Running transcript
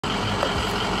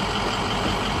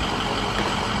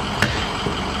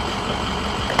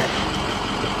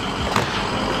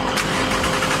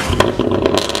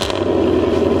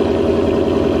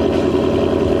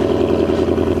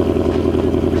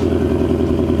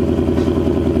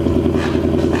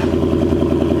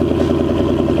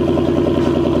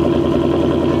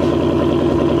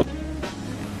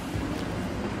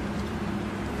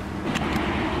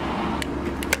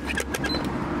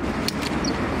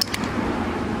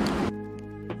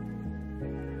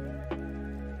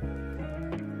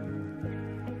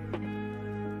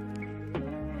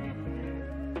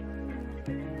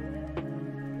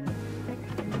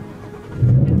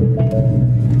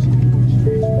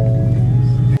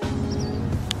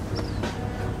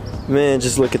Man,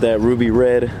 just look at that ruby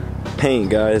red paint,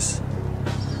 guys.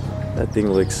 That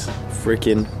thing looks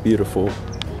freaking beautiful.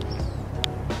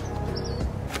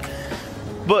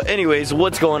 But anyways,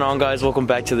 what's going on, guys? Welcome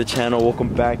back to the channel.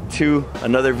 Welcome back to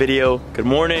another video. Good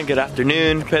morning, good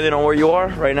afternoon, depending on where you are.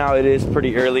 Right now it is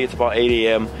pretty early. It's about 8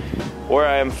 a.m. where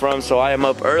I am from, so I am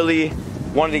up early.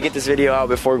 Wanted to get this video out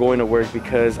before going to work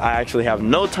because I actually have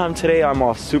no time today. I'm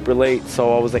off super late,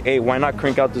 so I was like, hey, why not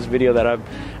crank out this video that I've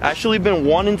actually been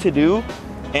wanting to do?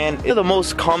 And it's the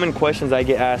most common questions I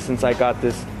get asked since I got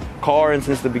this car and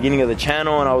since the beginning of the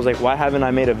channel, and I was like, why haven't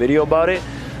I made a video about it?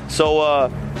 So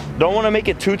don't want to make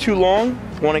it too long.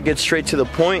 Want to get straight to the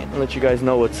point and let you guys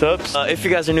know what's up. If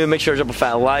you guys are new, make sure to drop a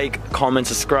fat like, comment,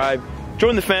 subscribe,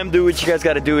 join the fam. Do what you guys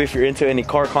got to do if you're into any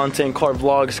car content, car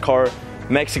vlogs, car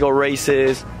Mexico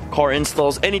races, car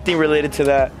installs, anything related to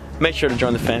that. Make sure to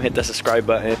join the fam, hit that subscribe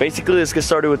button. Basically, let's get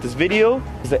started with this video.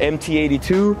 It's the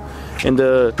MT82 in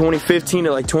the 2015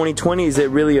 to like 2020. Is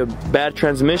it really a bad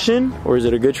transmission or is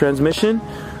it a good transmission?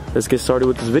 Let's get started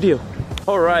with this video.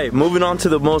 All right, moving on to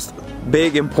the most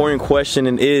big important question,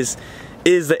 and is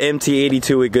the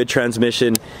MT82 a good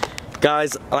transmission?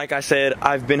 Guys, like I said,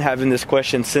 I've been having this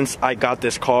question since I got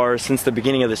this car, since the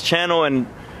beginning of this channel, and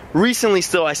recently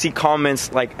still I see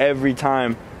comments like every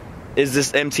time, is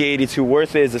this MT82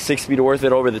 worth it? Is the 6-speed worth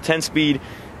it over the 10-speed?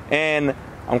 And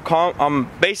I'm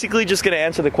basically just gonna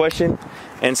answer the question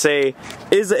and say,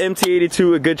 is the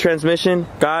MT82 a good transmission?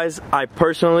 Guys, I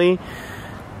personally,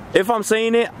 if I'm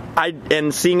saying it,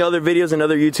 and seeing other videos and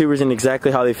other YouTubers and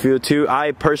exactly how they feel too,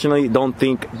 I personally don't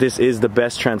think this is the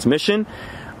best transmission.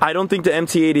 I don't think the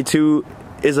MT82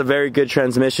 is a very good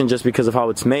transmission just because of how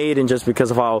it's made and just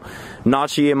because of how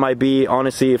notchy it might be.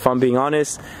 Honestly, if I'm being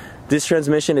honest, this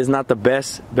transmission is not the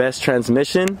best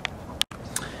transmission.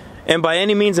 And by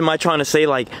any means am I trying to say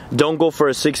like, don't go for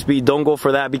a 6-speed, don't go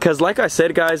for that, because like I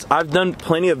said, guys, I've done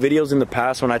plenty of videos in the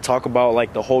past when I talk about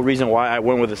like the whole reason why I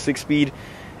went with a 6-speed.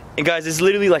 And guys, it's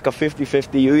literally like a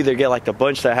 50-50. You either get like the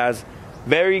bunch that has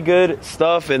very good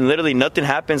stuff and literally nothing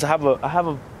happens. I have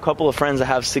a couple of friends that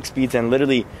have 6-speeds and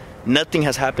literally nothing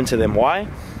has happened to them. Why?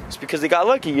 It's because they got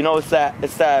lucky. You know, it's that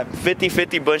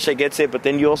 50-50 bunch that gets it, but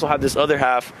then you also have this other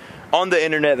half on the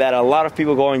internet that a lot of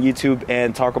people go on YouTube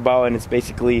and talk about, and it's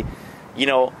basically, you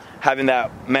know, having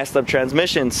that messed up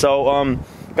transmission. So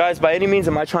guys, by any means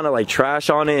am I trying to like trash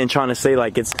on it and trying to say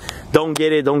like it's don't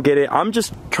get it. I'm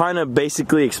just trying to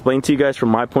basically explain to you guys from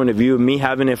my point of view, me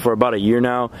having it for about a year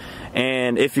now.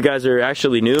 And if you guys are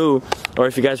actually new, or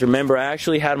if you guys remember, I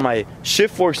actually had my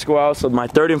shift forks go out, so my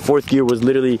 3rd and 4th gear was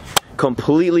literally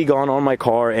completely gone on my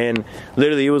car, and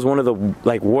literally it was one of the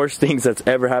like worst things that's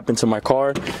ever happened to my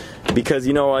car, because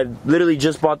you know, I literally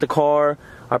just bought the car.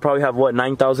 I probably have what,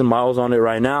 9,000 miles on it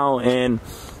right now, and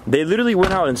they literally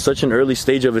went out in such an early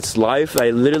stage of its life.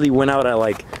 I literally went out at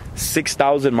like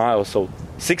 6,000 miles. So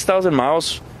 6,000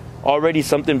 miles, already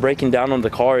something breaking down on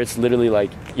the car. It's literally like,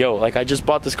 yo, like I just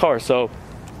bought this car. So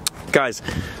guys,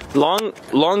 long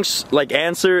like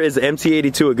answer, is the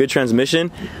MT82 a good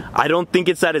transmission? I don't think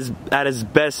it's at its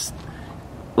best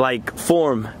like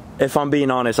form, if I'm being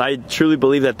honest. I truly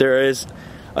believe that there is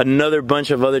another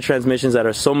bunch of other transmissions that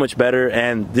are so much better,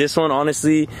 and this one,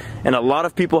 honestly, and a lot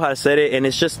of people have said it, and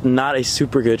it's just not a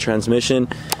super good transmission.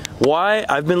 Why?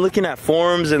 I've been looking at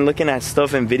forums and looking at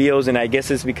stuff and videos, and I guess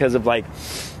it's because of like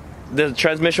the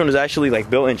transmission was actually like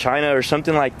built in China or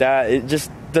something like that. It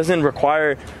just doesn't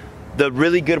require the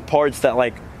really good parts that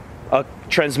like a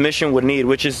transmission would need,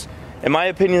 which is, in my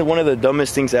opinion, one of the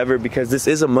dumbest things ever, because this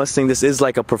is a Mustang. This is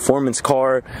like a performance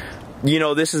car. You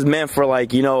know, this is meant for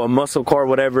like, you know, a muscle car,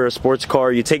 whatever, a sports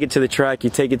car. You take it to the track,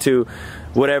 you take it to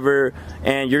whatever,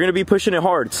 and you're gonna be pushing it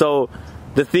hard. So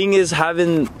the thing is,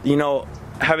 having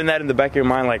that in the back of your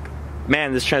mind, like,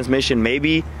 man, this transmission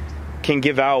maybe can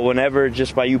give out whenever,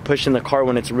 just by you pushing the car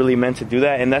when it's really meant to do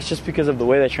that. And that's just because of the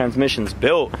way that transmission's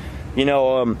built. You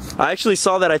know, I actually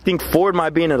saw that I think Ford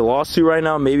might be in a lawsuit right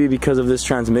now, maybe because of this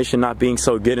transmission not being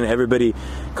so good and everybody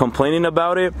complaining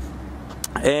about it.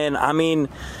 And I mean,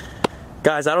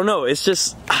 guys, I don't know. It's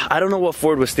just, I don't know what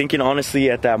Ford was thinking, honestly,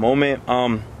 at that moment.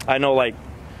 I know, like,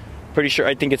 pretty sure,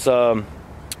 I think it's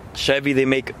Chevy, they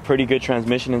make pretty good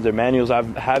transmission in their manuals. I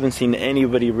haven't seen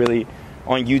anybody really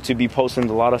on YouTube be posting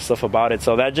a lot of stuff about it.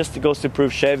 So that just goes to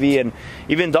prove Chevy and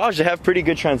even Dodge, they have pretty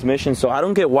good transmissions. So I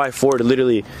don't get why Ford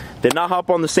literally did not hop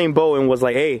on the same boat and was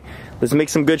like, hey, let's make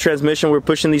some good transmission. We're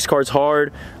pushing these cars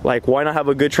hard. Like, why not have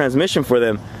a good transmission for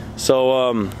them?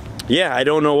 So, yeah, I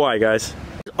don't know why, guys.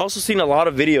 Also seen a lot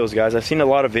of videos, guys. I've seen a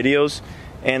lot of videos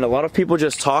and a lot of people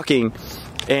just talking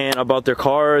and about their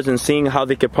cars and seeing how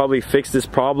they could probably fix this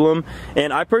problem.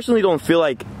 And I personally don't feel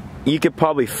like you could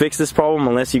probably fix this problem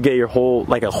unless you get your whole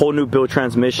new build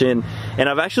transmission. And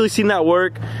I've actually seen that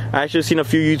work. I actually seen a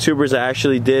few YouTubers that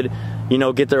actually did, you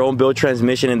know, get their own build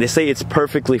transmission, and they say it's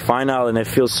perfectly fine out and it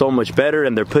feels so much better,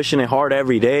 and they're pushing it hard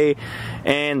every day.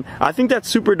 And I think that's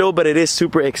super dope, but it is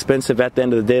super expensive at the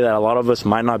end of the day that a lot of us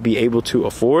might not be able to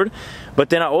afford. But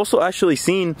then I also actually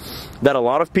seen that a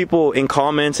lot of people in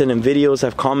comments and in videos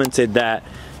have commented that,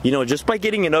 you know, just by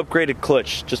getting an upgraded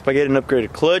clutch,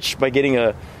 by getting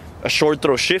a short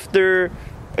throw shifter,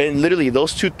 and literally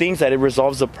those two things, that it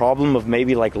resolves the problem of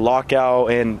maybe like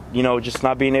lockout and, you know, just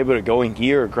not being able to go in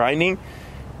gear or grinding.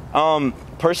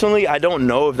 Personally, I don't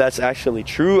know if that's actually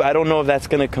true. I don't know if that's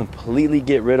gonna completely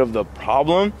get rid of the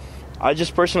problem. I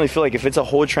just personally feel like if it's a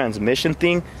whole transmission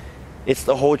thing, it's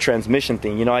the whole transmission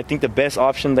thing. You know, I think the best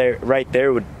option there, right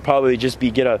there, would probably just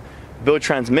be get a build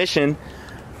transmission.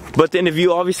 But then if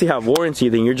you obviously have warranty,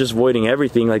 then you're just voiding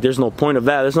everything. Like, there's no point of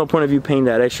that. There's no point of you paying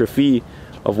that extra fee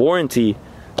of warranty.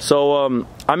 So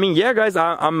I mean, yeah guys,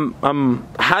 I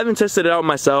haven't tested it out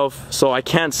myself, so I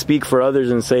can't speak for others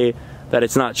and say that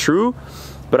it's not true.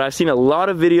 But I've seen a lot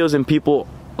of videos, and people,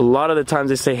 a lot of the times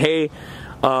they say, hey,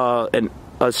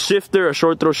 a shifter, a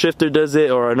short throw shifter does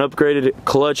it, or an upgraded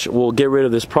clutch will get rid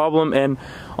of this problem. And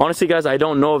honestly guys, I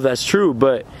don't know if that's true,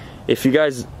 but if you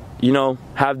guys, you know,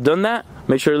 have done that,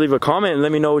 make sure to leave a comment and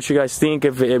let me know what you guys think,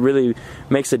 if it really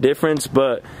makes a difference.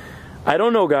 But I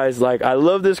don't know guys, like, I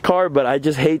love this car, but I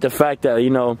just hate the fact that,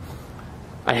 you know,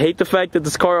 I hate the fact that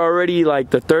this car already, like,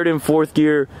 the third and fourth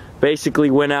gear basically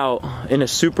went out in a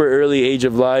super early age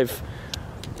of life.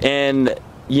 And,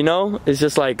 you know, it's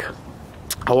just like,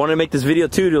 I want to make this video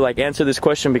too to like answer this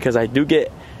question, because I do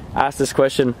get asked this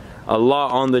question a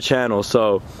lot on the channel.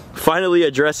 So finally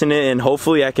addressing it, and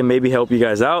hopefully I can maybe help you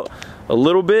guys out a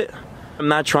little bit. I'm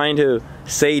not trying to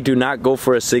say do not go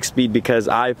for a 6-speed, because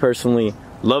I personally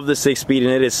love the 6-speed,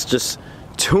 and it is just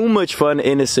too much fun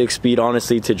in a 6-speed,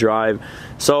 honestly, to drive.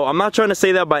 So I'm not trying to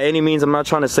say that by any means. I'm not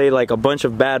trying to say like a bunch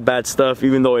of bad stuff,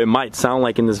 even though it might sound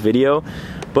like in this video.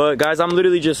 But guys, I'm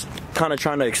literally just kind of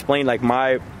trying to explain like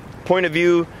my point of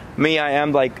view. Me, I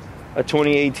am like a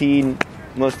 2018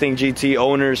 Mustang GT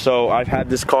owner, so I've had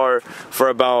this car for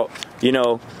about, you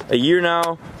know, a year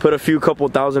now, put a couple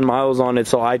thousand miles on it,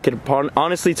 so I could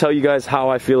honestly tell you guys how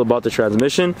I feel about the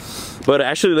transmission. But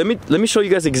actually, let me show you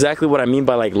guys exactly what I mean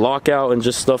by like lockout and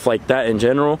just stuff like that in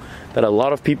general that a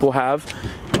lot of people have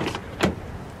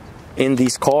in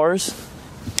these cars.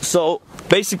 So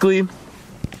basically,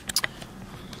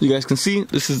 you guys can see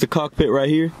this is the cockpit right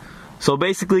here. So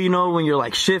basically, you know, when you're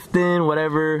like shifting,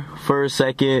 whatever, first,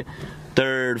 second,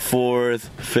 third, fourth,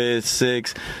 fifth,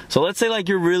 sixth. So let's say like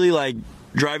you're really like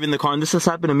driving the car, and this has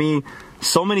happened to me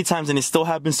so many times, and it still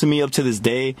happens to me up to this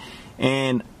day.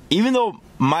 And even though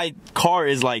my car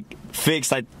is like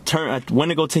fixed, I went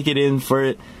to go take it in for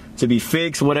it to be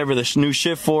fixed, whatever, the new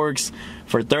shift forks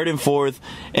for third and fourth,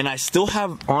 and I still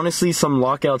have honestly some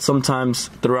lockouts sometimes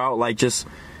throughout, like just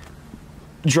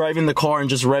driving the car and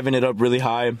just revving it up really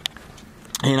high.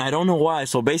 And I don't know why.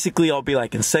 So basically I'll be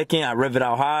like in second, I rev it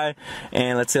out high,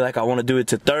 and let's say like I want to do it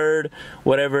to third,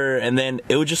 whatever, and then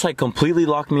it would just like completely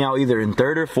lock me out either in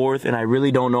third or fourth, and I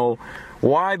really don't know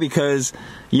why, because,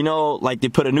 you know, like they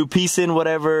put a new piece in,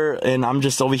 whatever, and I'm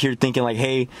just over here thinking like,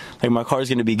 hey, like my car's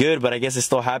gonna be good, but I guess it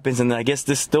still happens, and then I guess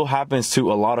this still happens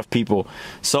to a lot of people.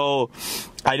 So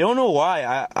I don't know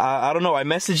why. I don't know. I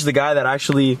messaged the guy that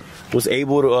actually was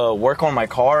able to work on my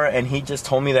car, and he just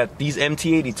told me that these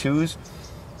MT82s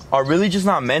are really just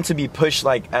not meant to be pushed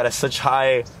like at such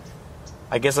high,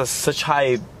 I guess a such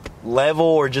high level,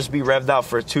 or just be revved out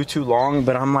for too long.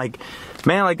 But I'm like,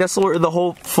 man, like that's where the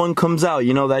whole fun comes out,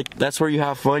 you know, that's where you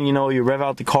have fun, you know, you rev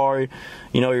out the car,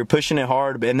 you know, you're pushing it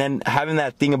hard, and then having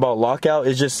that thing about lockout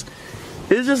is just,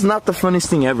 it's just not the funnest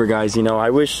thing ever, guys. You know, I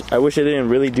wish I didn't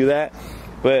really do that,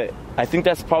 but I think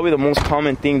that's probably the most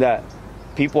common thing that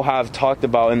people have talked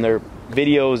about in their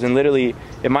videos. And literally,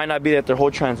 it might not be that their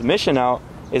whole transmission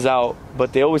is out,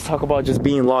 but they always talk about just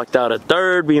being locked out at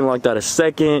third, being locked out at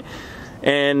second.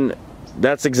 And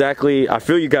that's exactly, I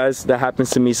feel you guys, that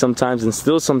happens to me sometimes, and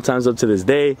still sometimes up to this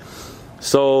day.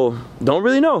 So don't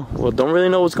really know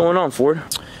what's going on, Ford.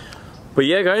 But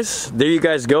yeah guys, there you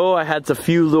guys go. I had a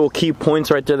few little key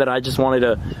points right there that I just wanted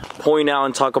to point out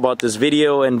and talk about this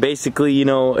video. And basically, you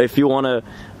know, if you want to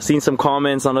see some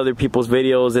comments on other people's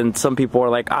videos, and some people are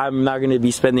like, I'm not going to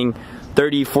be spending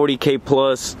 30-40K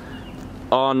plus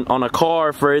on a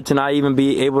car for it to not even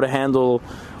be able to handle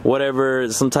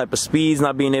whatever, some type of speeds,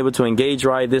 not being able to engage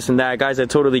right, this and that. Guys, I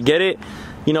totally get it.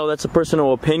 You know, that's a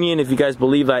personal opinion. If you guys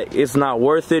believe that it's not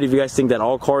worth it, if you guys think that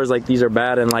all cars like these are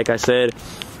bad, and like I said,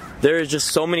 there is just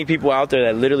so many people out there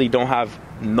that literally don't have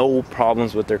no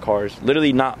problems with their cars.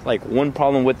 Literally not like one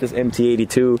problem with this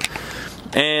MT82.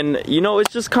 And you know,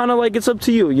 it's just kind of like, it's up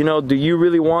to you. You know, do you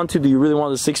really want to? Do you really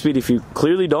want the 6-speed? If you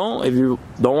clearly don't, if you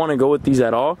don't want to go with these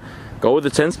at all, go with the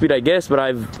 10-speed, I guess. But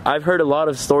I've heard a lot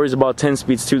of stories about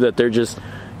 10-speeds too, that they're just,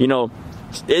 you know,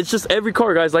 it's just every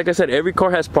car, guys. Like I said, every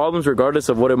car has problems regardless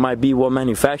of what it might be, what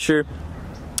manufacturer.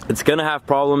 It's gonna have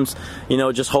problems. You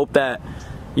know, just hope that,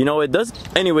 you know, it does.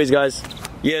 Anyways, guys,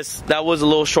 yes, that was a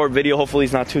little short video. Hopefully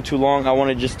it's not too long. I want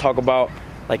to just talk about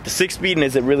like the 6-speed and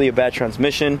is it really a bad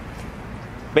transmission.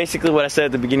 Basically what I said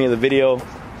at the beginning of the video.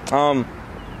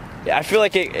 I feel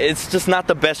like it's just not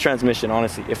the best transmission,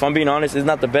 honestly. If I'm being honest, it's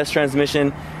not the best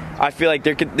transmission. I feel like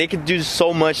they could do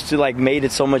so much to like made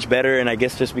it so much better, and I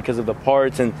guess just because of the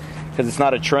parts and because it's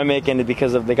not a Tremec and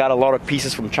because of they got a lot of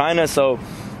pieces from China. So,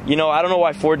 you know, I don't know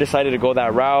why Ford decided to go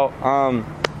that route.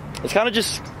 It's kind of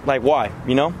just like, why,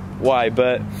 you know, why?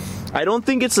 But I don't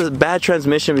think it's a bad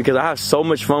transmission because I have so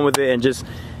much fun with it, and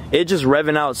it just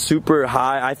revving out super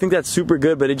high. I think that's super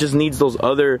good, but it just needs those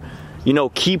other, you know,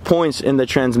 key points in the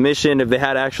transmission. If they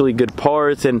had actually good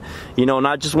parts and, you know,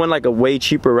 not just went like a way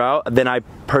cheaper route, then I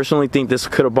personally think this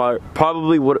could have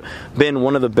probably would have been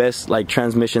one of the best like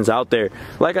transmissions out there.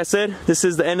 Like I said, this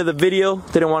is the end of the video.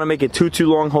 Didn't want to make it too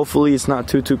long. Hopefully it's not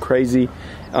too crazy.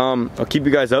 I'll keep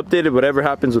you guys updated whatever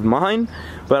happens with mine,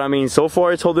 but I mean, so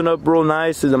far it's holding up real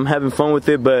nice. I'm having fun with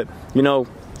it, but you know,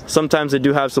 sometimes I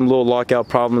do have some little lockout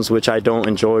problems which I don't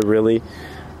enjoy really.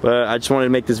 But I just wanted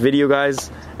to make this video, guys,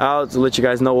 out to let you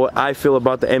guys know what I feel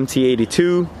about the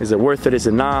MT82. Is it worth it? Is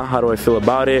it not? How do I feel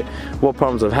about it? What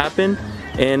problems have happened?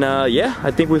 And yeah,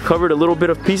 I think we've covered a little bit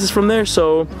of pieces from there.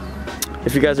 So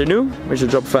if you guys are new, make sure to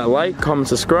drop a fat like, comment,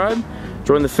 subscribe,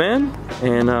 join the fan,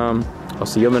 and I'll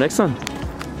see you on the next time.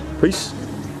 Peace.